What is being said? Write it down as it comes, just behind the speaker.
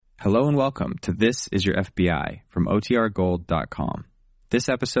Hello and welcome to This Is Your FBI from OTRGold.com. This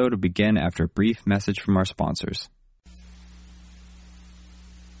episode will begin after a brief message from our sponsors.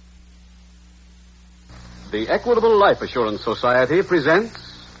 The Equitable Life Assurance Society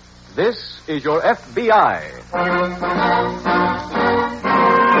presents This Is Your FBI.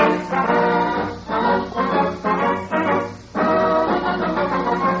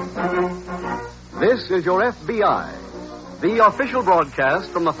 This is Your FBI, the official broadcast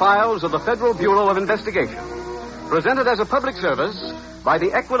from the files of the Federal Bureau of Investigation, presented as a public service by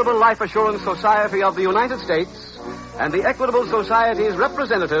the Equitable Life Assurance Society of the United States and the Equitable Society's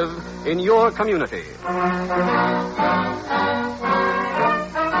representative in your community.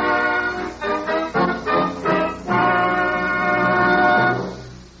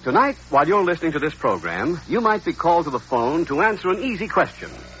 Tonight, while you're listening to this program, you might be called to the phone to answer an easy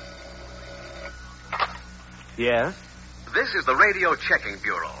question. Yes? This is the Radio Checking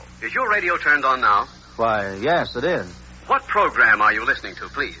Bureau. Is your radio turned on now? Why, yes, it is. What program are you listening to,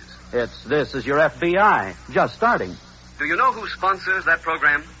 please? It's This Is Your FBI. Just starting. Do you know who sponsors that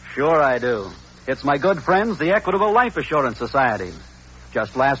program? Sure I do. It's my good friends, the Equitable Life Assurance Society.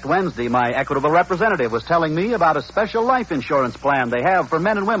 Just last Wednesday, my Equitable representative was telling me about a special life insurance plan they have for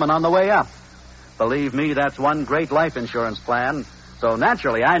men and women on the way up. Believe me, that's one great life insurance plan. So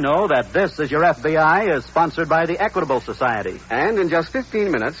naturally, I know that This Is Your FBI is sponsored by the Equitable Society. And in just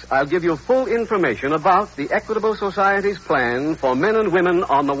 15 minutes, I'll give you full information about the Equitable Society's plan for men and women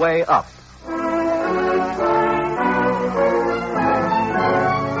on the way up.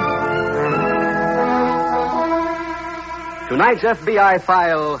 Tonight's FBI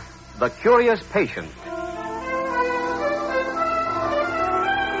file, The Curious Patient.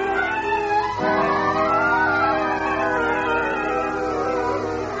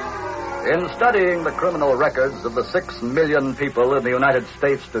 In studying the criminal records of the 6 million people in the United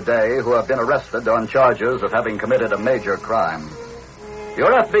States today who have been arrested on charges of having committed a major crime,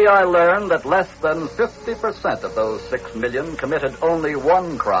 your FBI learned that less than 50% of those 6 million committed only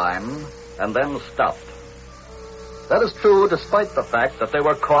one crime and then stopped. That is true despite the fact that they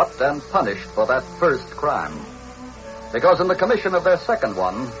were caught and punished for that first crime. Because in the commission of their second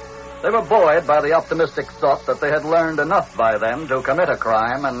one, they were buoyed by the optimistic thought that they had learned enough by then to commit a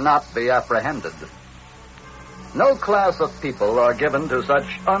crime and not be apprehended. No class of people are given to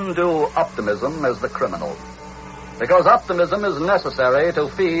such undue optimism as the criminal, because optimism is necessary to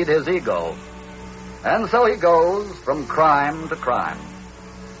feed his ego. And so he goes from crime to crime,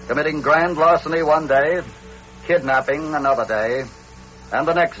 committing grand larceny one day, kidnapping another day, and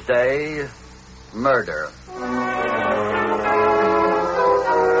the next day, murder.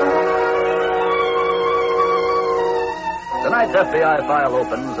 Tonight's FBI file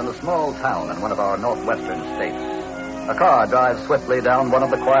opens in a small town in one of our northwestern states. A car drives swiftly down one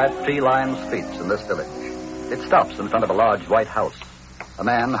of the quiet tree-lined streets in this village. It stops in front of a large white house. A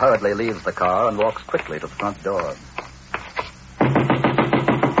man hurriedly leaves the car and walks quickly to the front door.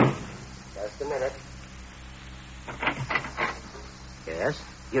 Just a minute. Yes?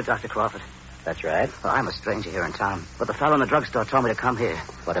 You, Dr. Crawford? That's right. Well, I'm a stranger here in town, but the fellow in the drugstore told me to come here.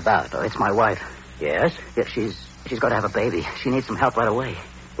 What about? It's my wife. Yes? Yeah, she's going to have a baby. She needs some help right away.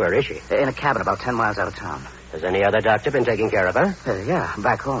 Where is she? In a cabin about 10 miles out of town. Has any other doctor been taking care of her? Yeah,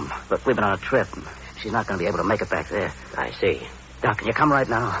 back home. But we've been on a trip, and she's not going to be able to make it back there. I see. Doc, can you come right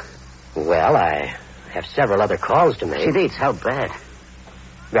now? Well, I have several other calls to make. She needs help bad.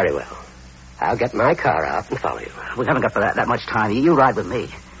 Very well. I'll get my car out and follow you. We haven't got that much time. You ride with me.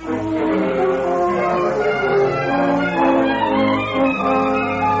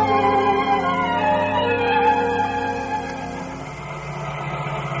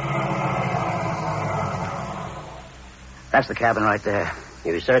 That's the cabin right there.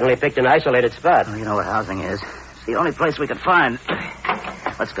 You certainly picked an isolated spot. Well, you know what housing is. It's the only place we could find.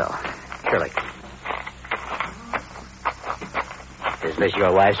 Let's go. Surely. Is this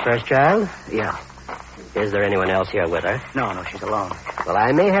your wife's first child? Yeah. Is there anyone else here with her? No, she's alone. Well,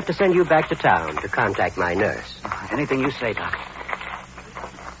 I may have to send you back to town to contact my nurse. Anything you say, Doc.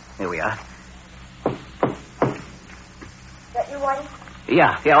 Here we are. Is that you, Whitey?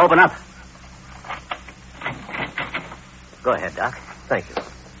 Yeah, open up. Go ahead, Doc. Thank you.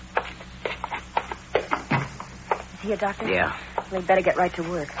 Is he a doctor? Yeah. We'd better get right to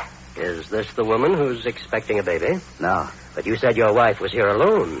work. Is this the woman who's expecting a baby? No. But you said your wife was here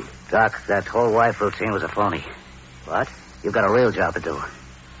alone. Doc, that whole wife routine was a phony. What? You've got a real job to do.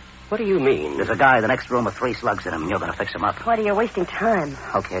 What do you mean? There's a guy in the next room with 3 slugs in him, and you're going to fix him up. Whitey, you're wasting time.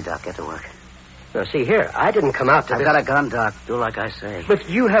 Okay, Doc, get to work. Now, see here, I didn't come out to I've got a gun, Doc. Do like I say. But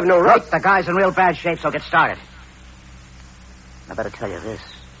you have no right... Look, the guy's in real bad shape, so get started. I better tell you this.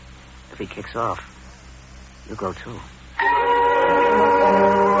 If he kicks off, you go too.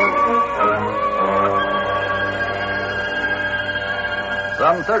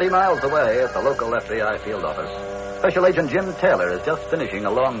 Some 30 miles away at the local FBI field office, Special Agent Jim Taylor is just finishing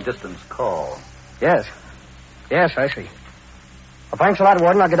a long-distance call. Yes. Yes, I see. Well, thanks a lot,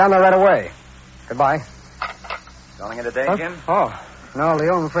 Warden. I'll get down there right away. Goodbye. Calling it a day, Jim? Oh, no,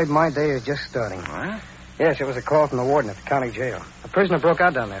 Leo, I'm afraid my day is just starting. What? Yes, it was a call from the warden at the county jail. A prisoner broke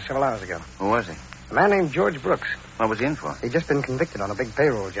out down there several hours ago. Who was he? A man named George Brooks. What was he in for? He'd just been convicted on a big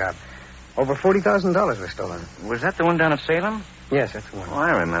payroll job. Over $40,000 was stolen. Was that the one down at Salem? Yes, that's the one. Oh,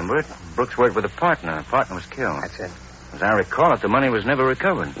 I remember it. Brooks worked with a partner. A partner was killed. That's it. As I recall it, the money was never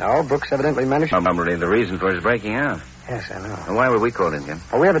recovered. No, Brooks evidently managed... Probably the reason for his breaking out. Yes, I know. Now, why were we called in, Jim?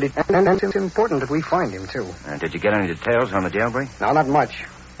 Well, we have a and it's important that we find him, too. Did you get any details on the jailbreak? No, not much.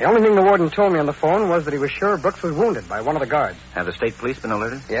 The only thing the warden told me on the phone was that he was sure Brooks was wounded by one of the guards. Have the state police been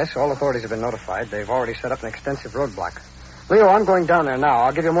alerted? Yes, all authorities have been notified. They've already set up an extensive roadblock. Leo, I'm going down there now.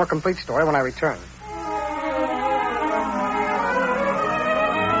 I'll give you a more complete story when I return.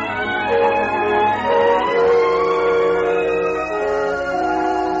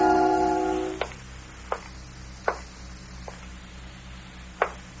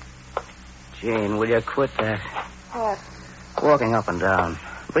 Jane, will you quit that? What? Walking up and down.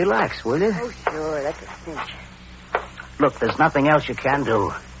 Relax, will you? Oh, sure. That's a cinch. Look, there's nothing else you can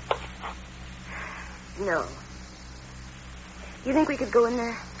do. No. You think we could go in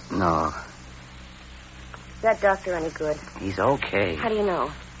there? No. Is that doctor any good? He's okay. How do you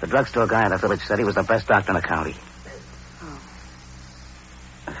know? The drugstore guy in the village said he was the best doctor in the county. Oh.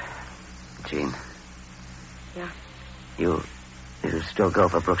 Gene. Yeah? You still go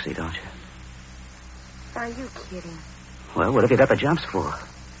for Brooksy, don't you? Are you kidding? Well, what have you got the jumps for?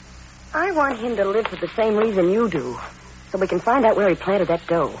 I want him to live for the same reason you do. So we can find out where he planted that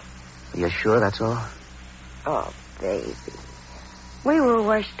dough. Are you sure that's all? Oh, baby. We were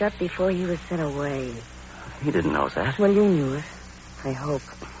washed up before he was sent away. He didn't know that. Well, you knew it. I hope.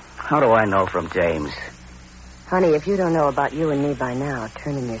 How do I know from James? Honey, if you don't know about you and me by now,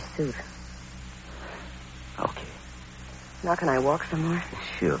 turn in your suit. Okay. Now can I walk somewhere?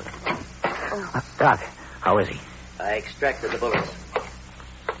 Sure. Doc, how is he? I extracted the bullets.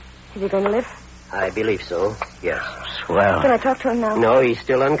 Is he going to live? I believe so, yes. Swell. Can I talk to him now? No, he's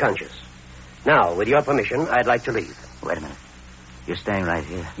still unconscious. Now, with your permission, I'd like to leave. Wait a minute. You're staying right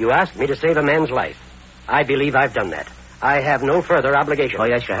here. You asked me to save a man's life. I believe I've done that. I have no further obligation. Oh,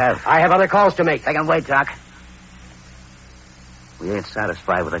 yes, you have. I have other calls to make. They can wait, Doc. We ain't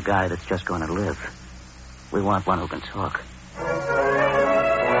satisfied with a guy that's just going to live. We want one who can talk.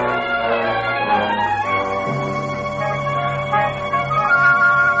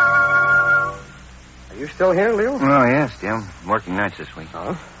 Are you still here, Leo? Oh, yes, Jim. I'm working nights this week.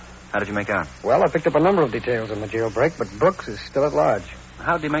 Oh? How did you make out? Well, I picked up a number of details on the jailbreak, but Brooks is still at large.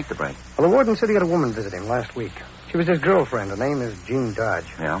 How did he make the break? Well, the warden said he had a woman visit him last week. She was his girlfriend. Her name is Jean Dodge.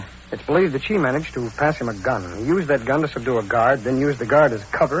 Yeah? It's believed that she managed to pass him a gun. He used that gun to subdue a guard, then used the guard as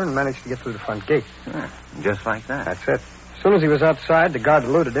cover and managed to get through the front gate. Just like that. That's it. As soon as he was outside, the guard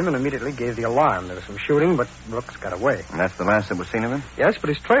eluded him and immediately gave the alarm. There was some shooting, but Brooks got away. And that's the last that was seen of him? Yes, but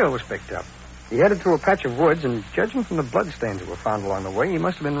his trail was picked up. He headed through a patch of woods, and judging from the bloodstains that were found along the way, he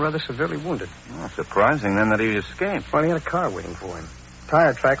must have been rather severely wounded. Oh, surprising, then, that he escaped. Well, he had a car waiting for him.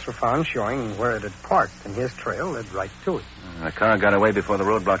 Tire tracks were found showing where it had parked, and his trail led right to it. The car got away before the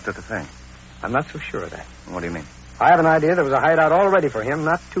roadblock took effect. I'm not so sure of that. What do you mean? I have an idea there was a hideout all ready for him,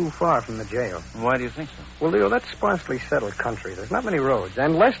 not too far from the jail. Why do you think so? Well, Leo, that's sparsely settled country. There's not many roads.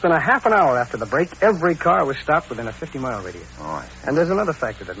 And less than a half an hour after the break, every car was stopped within a 50-mile radius. Oh, I see. And there's another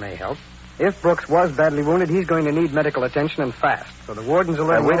factor that may help. If Brooks was badly wounded, he's going to need medical attention and fast. So the wardens will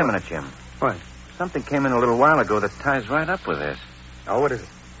let him Wait a know. minute, Jim. What? Something came in a little while ago that ties right up with this. Oh, what is it?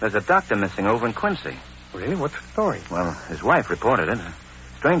 There's a doctor missing over in Quincy. Really? What's the story? Well, his wife reported it. A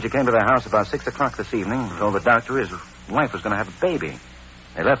stranger came to their house about 6 o'clock this evening and told the doctor his wife was going to have a baby.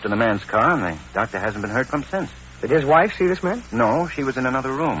 They left in the man's car, and the doctor hasn't been heard from since. Did his wife see this man? No, she was in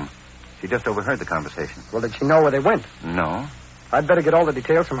another room. She just overheard the conversation. Well, did she know where they went? No. I'd better get all the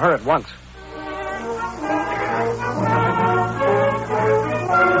details from her at once.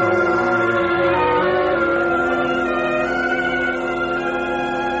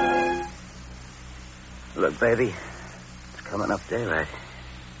 Look, baby, it's coming up daylight.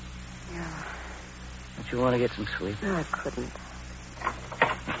 Yeah. Don't you want to get some sleep? No, I couldn't.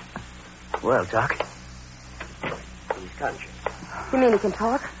 Well, Doc. He's conscious. You mean he can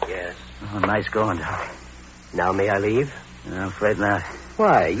talk? Yes. Oh, nice going, Doc. Now may I leave? I'm afraid not.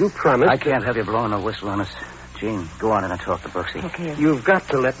 Why, you promised... I can't have you blowing a whistle on us. Gene, go on in and talk to Brooksy. Okay. You've got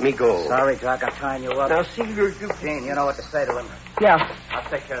to let me go. Sorry, Doc, I'm tying you up. Now, see, you... Gene, you know what to say to him. Yeah. I'll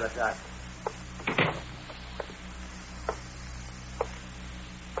take care of the doc.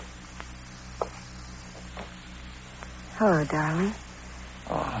 Hello, darling.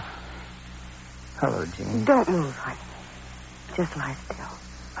 Oh. Hello, Jean. Don't move, honey. Just lie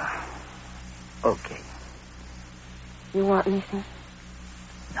still. Okay. You want anything?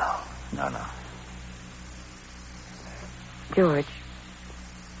 No. George,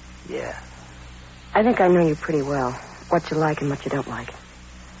 Yeah. I think I know you pretty well. What you like and what you don't like.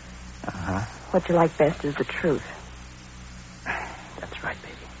 Uh-huh. What you like best is the truth. That's right,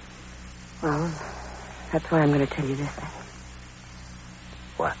 baby. Well, that's why I'm going to tell you this thing.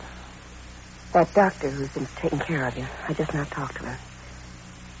 What? That doctor who's been taking care of you, I just now talked to him.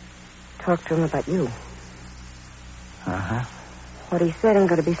 Talked to him about you. Uh-huh. What he said ain't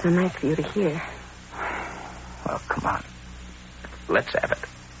going to be so nice for you to hear. Well, come on. Let's have it.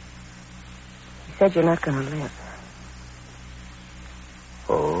 He said you're not going to live.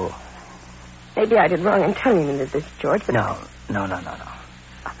 Oh. Maybe I did wrong in telling you this, George, but... No.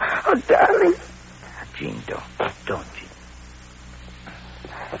 Oh, darling. Jean, don't, Jean.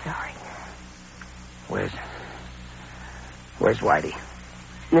 Sorry. Where's Whitey?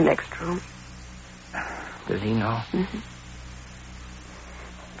 In the next room. Does he know? Mm-hmm.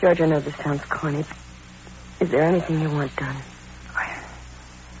 George, I know this sounds corny, but is there anything you want done?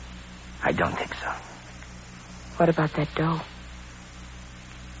 I don't think so. What about that dough?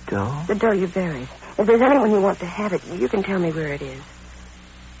 Dough? The dough you buried. If there's anyone you want to have it, you can tell me where it is.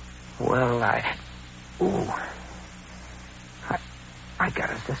 Well, I got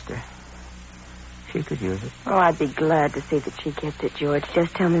a sister. She could use it. Oh, I'd be glad to see that she gets it, George.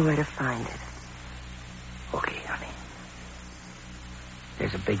 Just tell me where to find it. Okay, honey.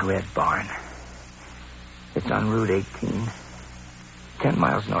 There's a big red barn. It's on Route 18, 10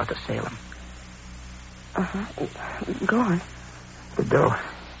 miles north of Salem. Uh-huh. Go on. The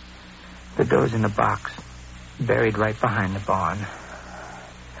dough's in a box, buried right behind the barn.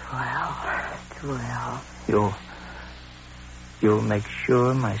 Well. You'll make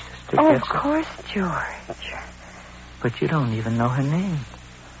sure my sister Oh, gets of course, George. But you don't even know her name.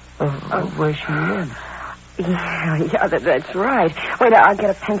 Of where she lives. Yeah, that's right. Wait, I'll get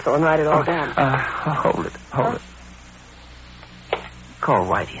a pencil and write it all down. Hold it. Call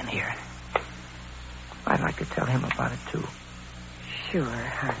Whitey in here. I'd like to tell him about it, too. Sure,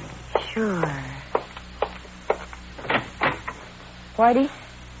 honey. Sure. Whitey?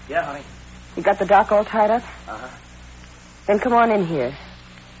 Yeah, honey. You got the doc all tied up? Uh-huh. Then come on in here.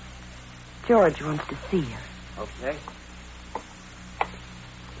 George wants to see you. Okay.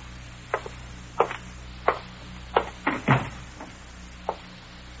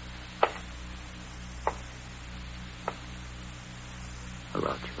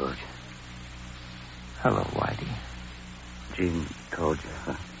 Hello, George. Hello, Whitey. Jean told you,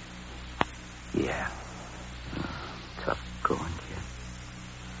 huh? Yeah. Tough going, kid.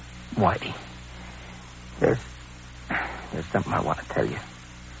 Whitey. There's something I want to tell you.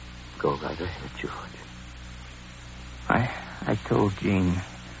 Go right ahead, George. I told Jean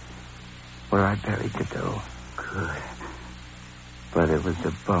where I buried the dough. Good. But it was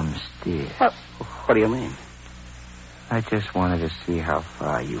a bum steer. What do you mean? I just wanted to see how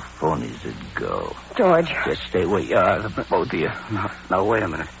far you phonies would go. George. Just stay where you are, both of you. Now, wait a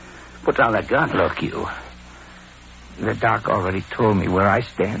minute. Put down that gun. Look, you. The doc already told me where I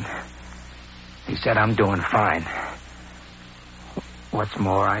stand. He said I'm doing fine. What's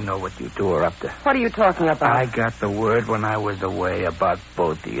more, I know what you two are up to. What are you talking about? I got the word when I was away about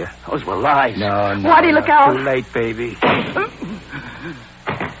both of you. Those were lies. No. Whitey, look out. Too late, baby.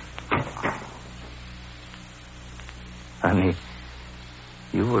 Honey,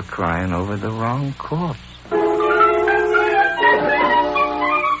 you were crying over the wrong corpse.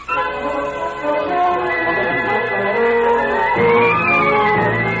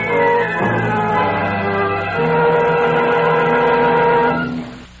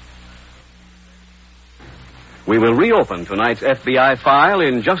 We will reopen tonight's FBI file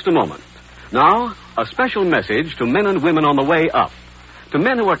in just a moment. Now, a special message to men and women on the way up. To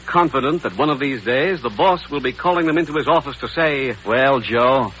men who are confident that one of these days the boss will be calling them into his office to say, "Well,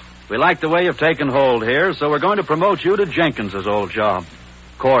 Joe, we like the way you've taken hold here, so we're going to promote you to Jenkins's old job.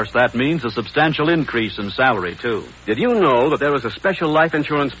 Of course, that means a substantial increase in salary, too." Did you know that there is a special life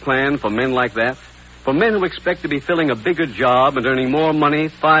insurance plan for men like that? For men who expect to be filling a bigger job and earning more money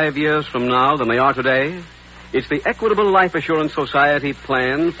 5 years from now than they are today? It's the Equitable Life Assurance Society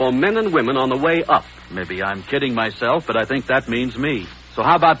plan for men and women on the way up. Maybe I'm kidding myself, but I think that means me. So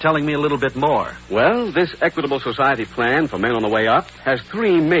how about telling me a little bit more? Well, this Equitable Society plan for men on the way up has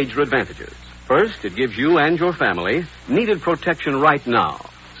 3 major advantages. First, it gives you and your family needed protection right now.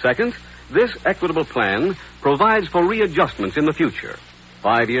 Second, this Equitable plan provides for readjustments in the future.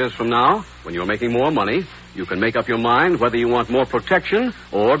 5 years from now, when you're making more money, you can make up your mind whether you want more protection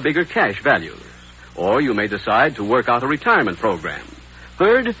or bigger cash values. Or you may decide to work out a retirement program.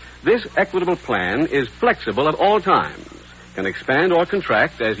 Third, this Equitable plan is flexible at all times, can expand or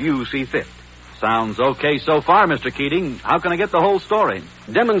contract as you see fit. Sounds okay so far, Mr. Keating. How can I get the whole story?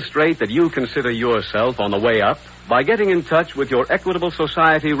 Demonstrate that you consider yourself on the way up by getting in touch with your Equitable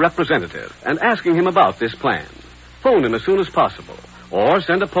Society representative and asking him about this plan. Phone him as soon as possible, or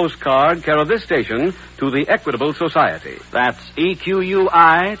send a postcard care of this station to the Equitable Society. That's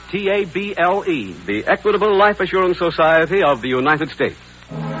EQUITABLE. The Equitable Life Assurance Society of the United States.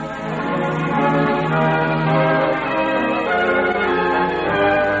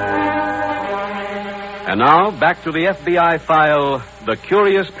 And now, back to the FBI file, The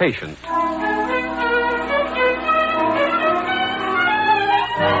Curious Patient.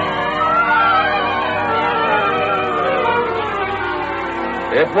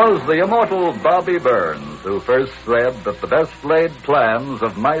 It was the immortal Bobby Burns who first said that the best laid plans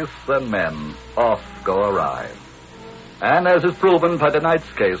of mice and men oft go awry. And as is proven by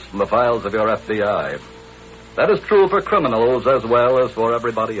tonight's case from the files of your FBI, that is true for criminals as well as for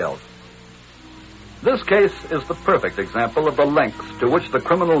everybody else. This case is the perfect example of the lengths to which the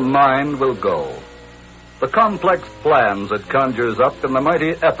criminal mind will go. The complex plans it conjures up in the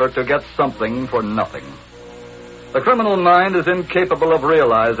mighty effort to get something for nothing. The criminal mind is incapable of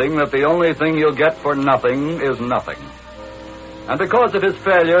realizing that the only thing you'll get for nothing is nothing. And because of his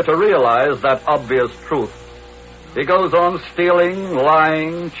failure to realize that obvious truth, he goes on stealing,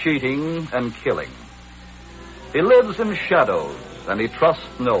 lying, cheating, and killing. He lives in shadows, and he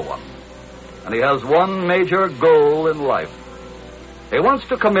trusts no one. And he has one major goal in life. He wants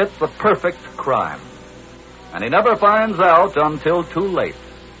to commit the perfect crime. And he never finds out until too late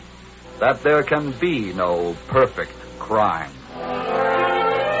that there can be no perfect crime.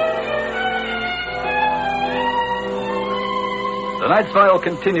 Tonight's file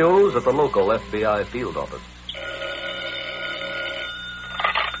continues at the local FBI field office.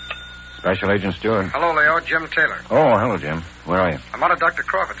 Special Agent Stewart. Hello, Leo. Jim Taylor. Oh, hello, Jim. Where are you? I'm out at Dr.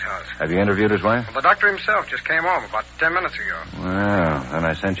 Crawford's house. Have you interviewed his wife? Well, the doctor himself just came home about 10 minutes ago. Well, then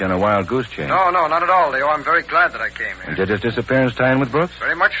I sent you on a wild goose chase. No, not at all, Leo. I'm very glad that I came here. And did his disappearance tie in with Brooks?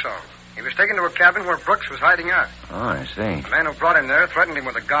 Very much so. He was taken to a cabin where Brooks was hiding out. Oh, I see. The man who brought him there threatened him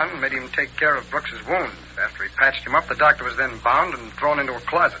with a gun and made him take care of Brooks's wounds. After he patched him up, the doctor was then bound and thrown into a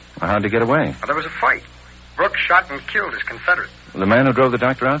closet. Well, how'd he get away? Well, there was a fight. Brooks shot and killed his Confederate. The man who drove the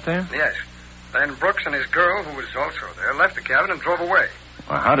doctor out there? Yes. Then Brooks and his girl, who was also there, left the cabin and drove away.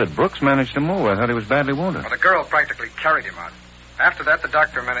 Well, how did Brooks manage to move? I thought he was badly wounded. Well, the girl practically carried him out. After that, the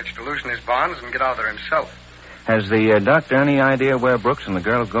doctor managed to loosen his bonds and get out of there himself. Has the doctor any idea where Brooks and the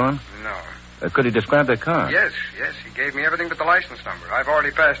girl have gone? No. Could he describe their car? Yes. He gave me everything but the license number. I've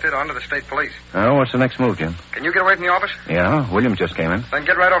already passed it on to the state police. Oh, what's the next move, Jim? Can you get away from the office? Yeah, William just came in. Then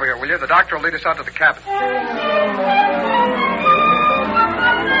get right over here, will you? The doctor will lead us out to the cabin.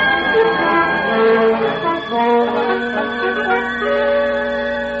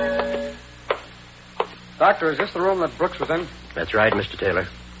 Doctor, is this the room that Brooks was in? That's right, Mr. Taylor.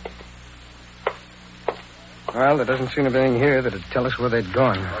 Well, there doesn't seem to be anything here that'd tell us where they'd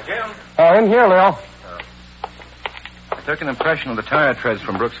gone. Jim? Oh, in here, Leo. I took an impression of the tire treads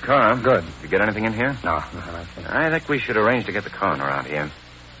from Brooks' car. Good. You get anything in here? No. I think we should arrange to get the coroner out here.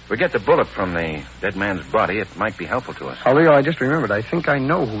 If we get the bullet from the dead man's body, it might be helpful to us. Oh, Leo, I just remembered. I think I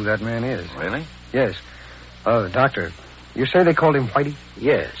know who that man is. Really? Yes. Doctor, you say they called him Whitey?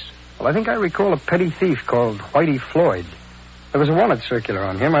 Yes. Well, I think I recall a petty thief called Whitey Floyd. There was a wanted circular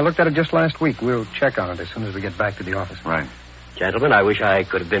on him. I looked at it just last week. We'll check on it as soon as we get back to the office. Right. Gentlemen, I wish I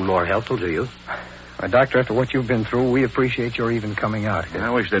could have been more helpful to you. Doctor, after what you've been through, we appreciate your even coming out here.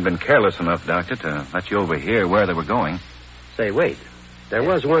 I wish they'd been careless enough, Doctor, to let you overhear where they were going. Say, wait. There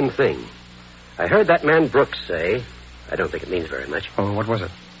was one thing. I heard that man Brooks say, I don't think it means very much. Oh, what was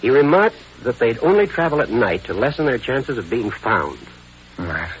it? He remarked that they'd only travel at night to lessen their chances of being found.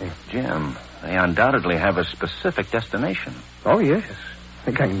 I see. Jim, they undoubtedly have a specific destination. Oh, yes. I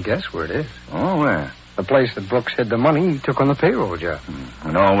think I can guess where it is. Oh, where? The place that Brooks hid the money he took on the payroll job.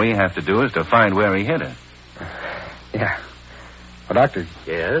 And all we have to do is to find where he hid it. Yeah. Well, Doctor.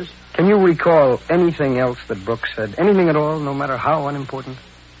 Yes? Can you recall anything else that Brooks said? Anything at all, no matter how unimportant?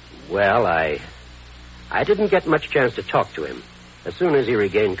 Well, I didn't get much chance to talk to him. As soon as he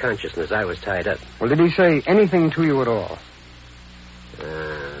regained consciousness, I was tied up. Well, did he say anything to you at all?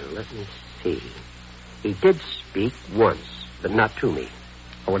 Let me see. He did speak once, but not to me.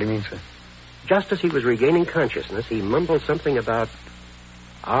 Oh, what do you mean, sir? Just as he was regaining consciousness, he mumbled something about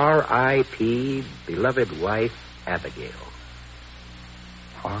R.I.P. beloved wife, Abigail.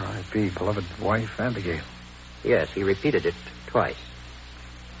 R.I.P. beloved wife, Abigail. Yes, he repeated it twice.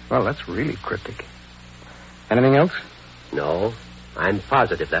 Well, that's really cryptic. Anything else? No, I'm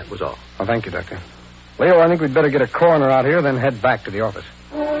positive that was all. Oh, thank you, Doctor. Leo, I think we'd better get a coroner out here, then head back to the office.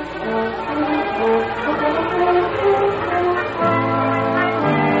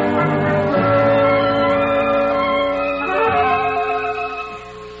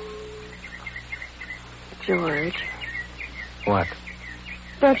 George. What?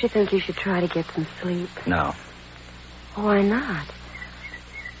 Don't you think you should try to get some sleep? No. Why not?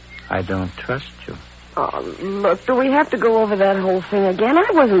 I don't trust you. Oh, look, do we have to go over that whole thing again?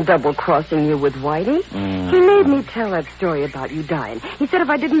 I wasn't double-crossing you with Whitey. He made me tell that story about you dying. He said if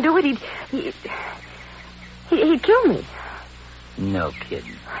I didn't do it, he'd kill me. No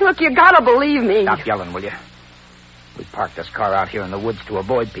kidding. Look, you gotta believe me. Stop yelling, will you? We parked this car out here in the woods to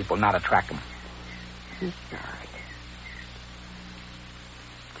avoid people, not attract them. I'm sorry.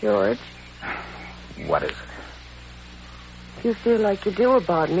 George? What is it? If you feel like you do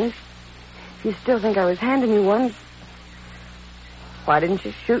about me, if you still think I was handing you one, why didn't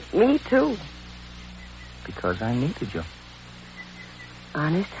you shoot me, too? Because I needed you.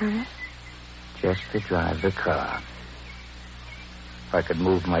 Honest, honey? Just to drive the car. If I could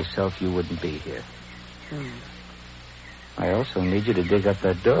move myself, you wouldn't be here. I also need you to dig up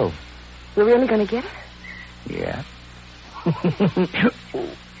that dough. You're really going to get it? Yeah.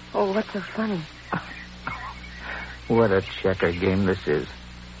 Oh, what's so funny? What a checker game this is.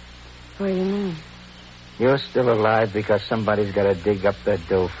 What do you mean? You're still alive because somebody's got to dig up that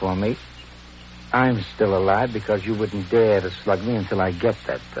dough for me. I'm still alive because you wouldn't dare to slug me until I get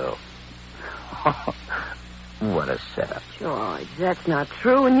that dough. What a setup. George, that's not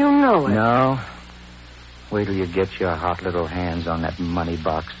true, and you know it. No. Wait till you get your hot little hands on that money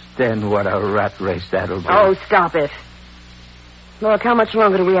box. Then what a rat race that'll be. Oh, stop it. Look, how much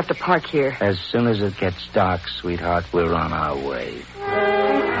longer do we have to park here? As soon as it gets dark, sweetheart, we're on our way.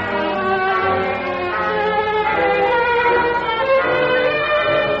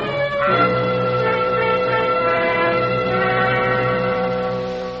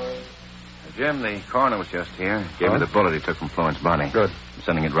 Jim, the coroner was just here. Gave me the bullet he took from Floyd's body. Good. I'm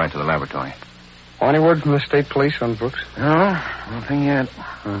sending it right to the laboratory. Any word from the state police on Brooks? No, nothing yet.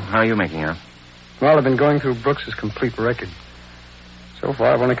 How are you making out? Well, I've been going through Brooks's complete record. So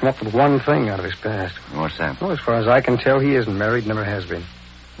far, I've only come up with one thing out of his past. What's that? Well, as far as I can tell, he isn't married, never has been.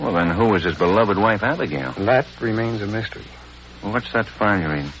 Well, then who was his beloved wife, Abigail? And that remains a mystery. Well, what's that file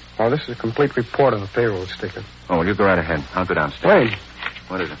you're reading? Well, this is a complete report on the payroll sticker. Oh, well, you go right ahead. I'll go downstairs. Wait.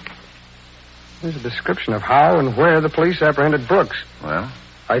 What is it? There's a description of how and where the police apprehended Brooks. Well?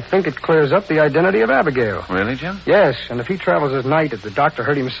 I think it clears up the identity of Abigail. Really, Jim? Yes, and if he travels at night, as the doctor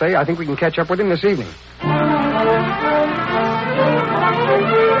heard him say, I think we can catch up with him this evening.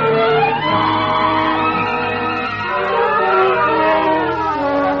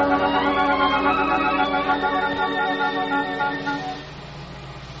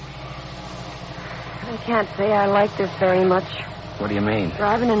 I can't say I like this very much. What do you mean?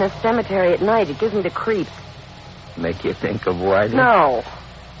 Driving in a cemetery at night, it gives me the creeps. Make you think of Whitey? No.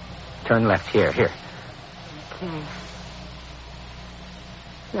 Turn left here. Okay.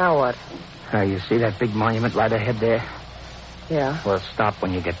 Now what? You see that big monument right ahead there? Yeah. Well, stop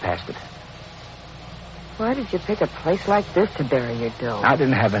when you get past it. Why did you pick a place like this to bury your dough? I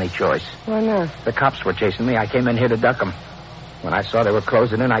didn't have any choice. Why not? The cops were chasing me. I came in here to duck them. When I saw they were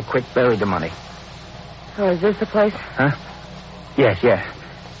closing in, I quick buried the money. Oh, is this the place? Huh? Yes, yeah.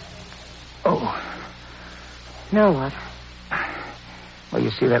 Oh. Now what? Well, you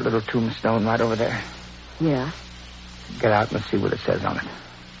see that little tombstone right over there? Yeah. Get out and see what it says on it.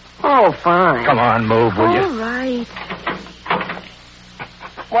 Oh, fine. Come on, move, will you? All right.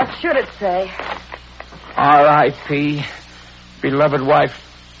 What should it say? R.I.P. beloved wife,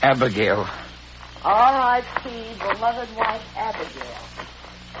 Abigail. R.I.P. beloved wife, Abigail.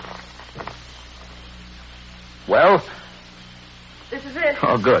 Well? This is it.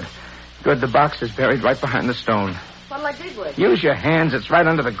 Oh, good. Good, the box is buried right behind the stone. What'll I dig with? Use your hands. It's right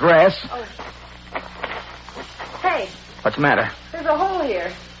under the grass. Oh. Hey, What's the matter? there's a hole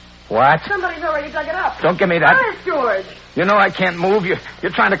here. What? Somebody's already dug it up. Don't give me that. Honest, George. You know I can't move. You're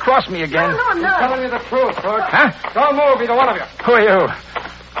trying to cross me again. No, I'm not. telling you the truth, George. Huh? Don't move, either one of you. Who are you?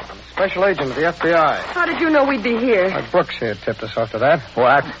 Special agent of the FBI. How did you know we'd be here? Brooks here tipped us off to that.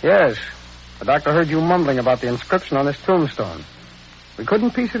 What? Yes. The doctor heard you mumbling about the inscription on this tombstone. We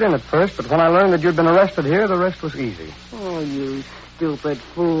couldn't piece it in at first, but when I learned that you'd been arrested here, the rest was easy. Oh, you stupid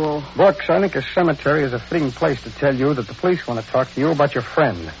fool. Brooks, I think a cemetery is a fitting place to tell you that the police want to talk to you about your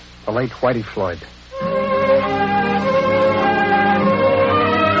friend, the late Whitey Floyd.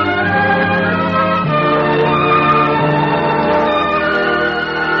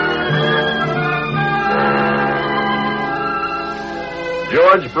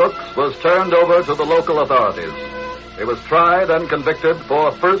 George Brooks was turned over to the local authorities. He was tried and convicted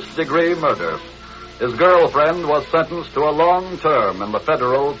for first-degree murder. His girlfriend was sentenced to a long term in the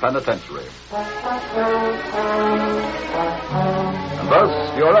federal penitentiary. And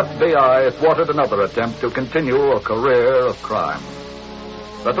thus, your FBI thwarted another attempt to continue a career of crime.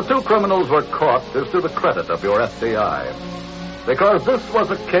 That the two criminals were caught is to the credit of your FBI, because this was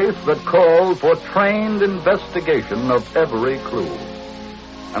a case that called for trained investigation of every clue,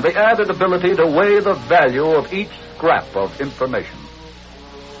 and the added ability to weigh the value of each scrap of information.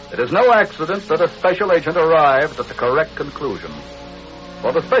 It is no accident that a special agent arrived at the correct conclusion.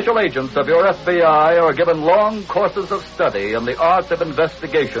 For the special agents of your FBI are given long courses of study in the art of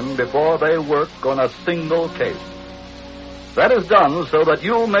investigation before they work on a single case. That is done so that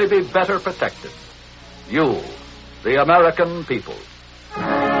you may be better protected. You, the American people.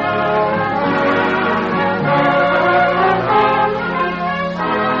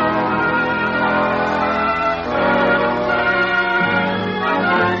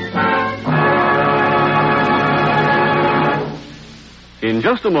 In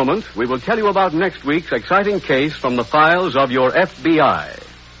just a moment, we will tell you about next week's exciting case from the files of your FBI.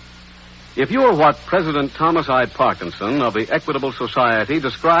 If you are what President Thomas I. Parkinson of the Equitable Society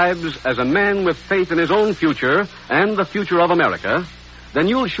describes as a man with faith in his own future and the future of America, then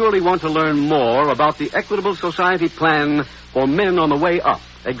you'll surely want to learn more about the Equitable Society plan for men on the way up.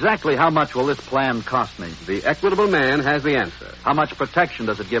 Exactly how much will this plan cost me? The Equitable man has the answer. How much protection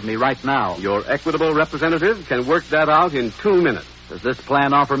does it give me right now? Your Equitable representative can work that out in 2 minutes. Does this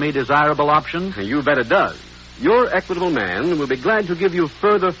plan offer me desirable options? You bet it does. Your Equitable man will be glad to give you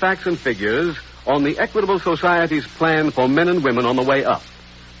further facts and figures on the Equitable Society's plan for men and women on the way up.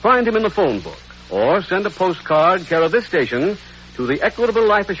 Find him in the phone book or send a postcard care of this station to the Equitable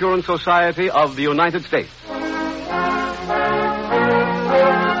Life Assurance Society of the United States.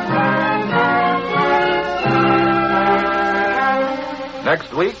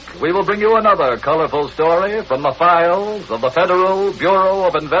 Next week, we will bring you another colorful story from the files of the Federal Bureau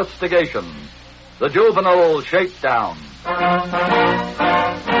of Investigation, the Juvenile Shakedown.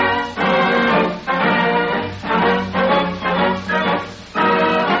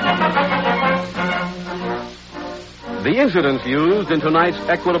 The incidents used in tonight's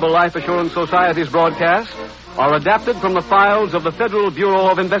Equitable Life Assurance Society's broadcast are adapted from the files of the Federal Bureau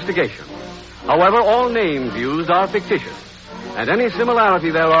of Investigation. However, all names used are fictitious, and any similarity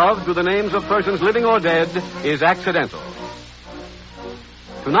thereof to the names of persons living or dead is accidental.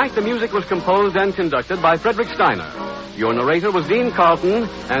 Tonight, the music was composed and conducted by Frederick Steiner. Your narrator was Dean Carlton,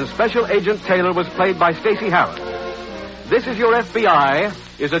 and Special Agent Taylor was played by Stacey Harris. This Is Your FBI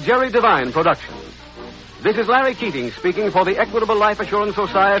is a Jerry Devine production. This is Larry Keating speaking for the Equitable Life Assurance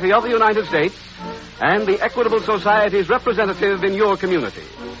Society of the United States and the Equitable Society's representative in your community,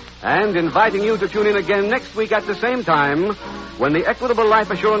 and inviting you to tune in again next week at the same time when the Equitable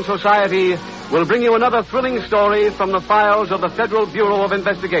Life Assurance Society will bring you another thrilling story from the files of the Federal Bureau of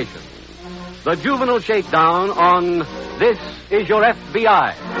Investigation. The Juvenile Shakedown on This Is Your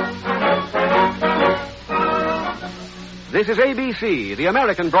FBI. This is ABC, the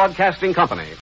American Broadcasting Company.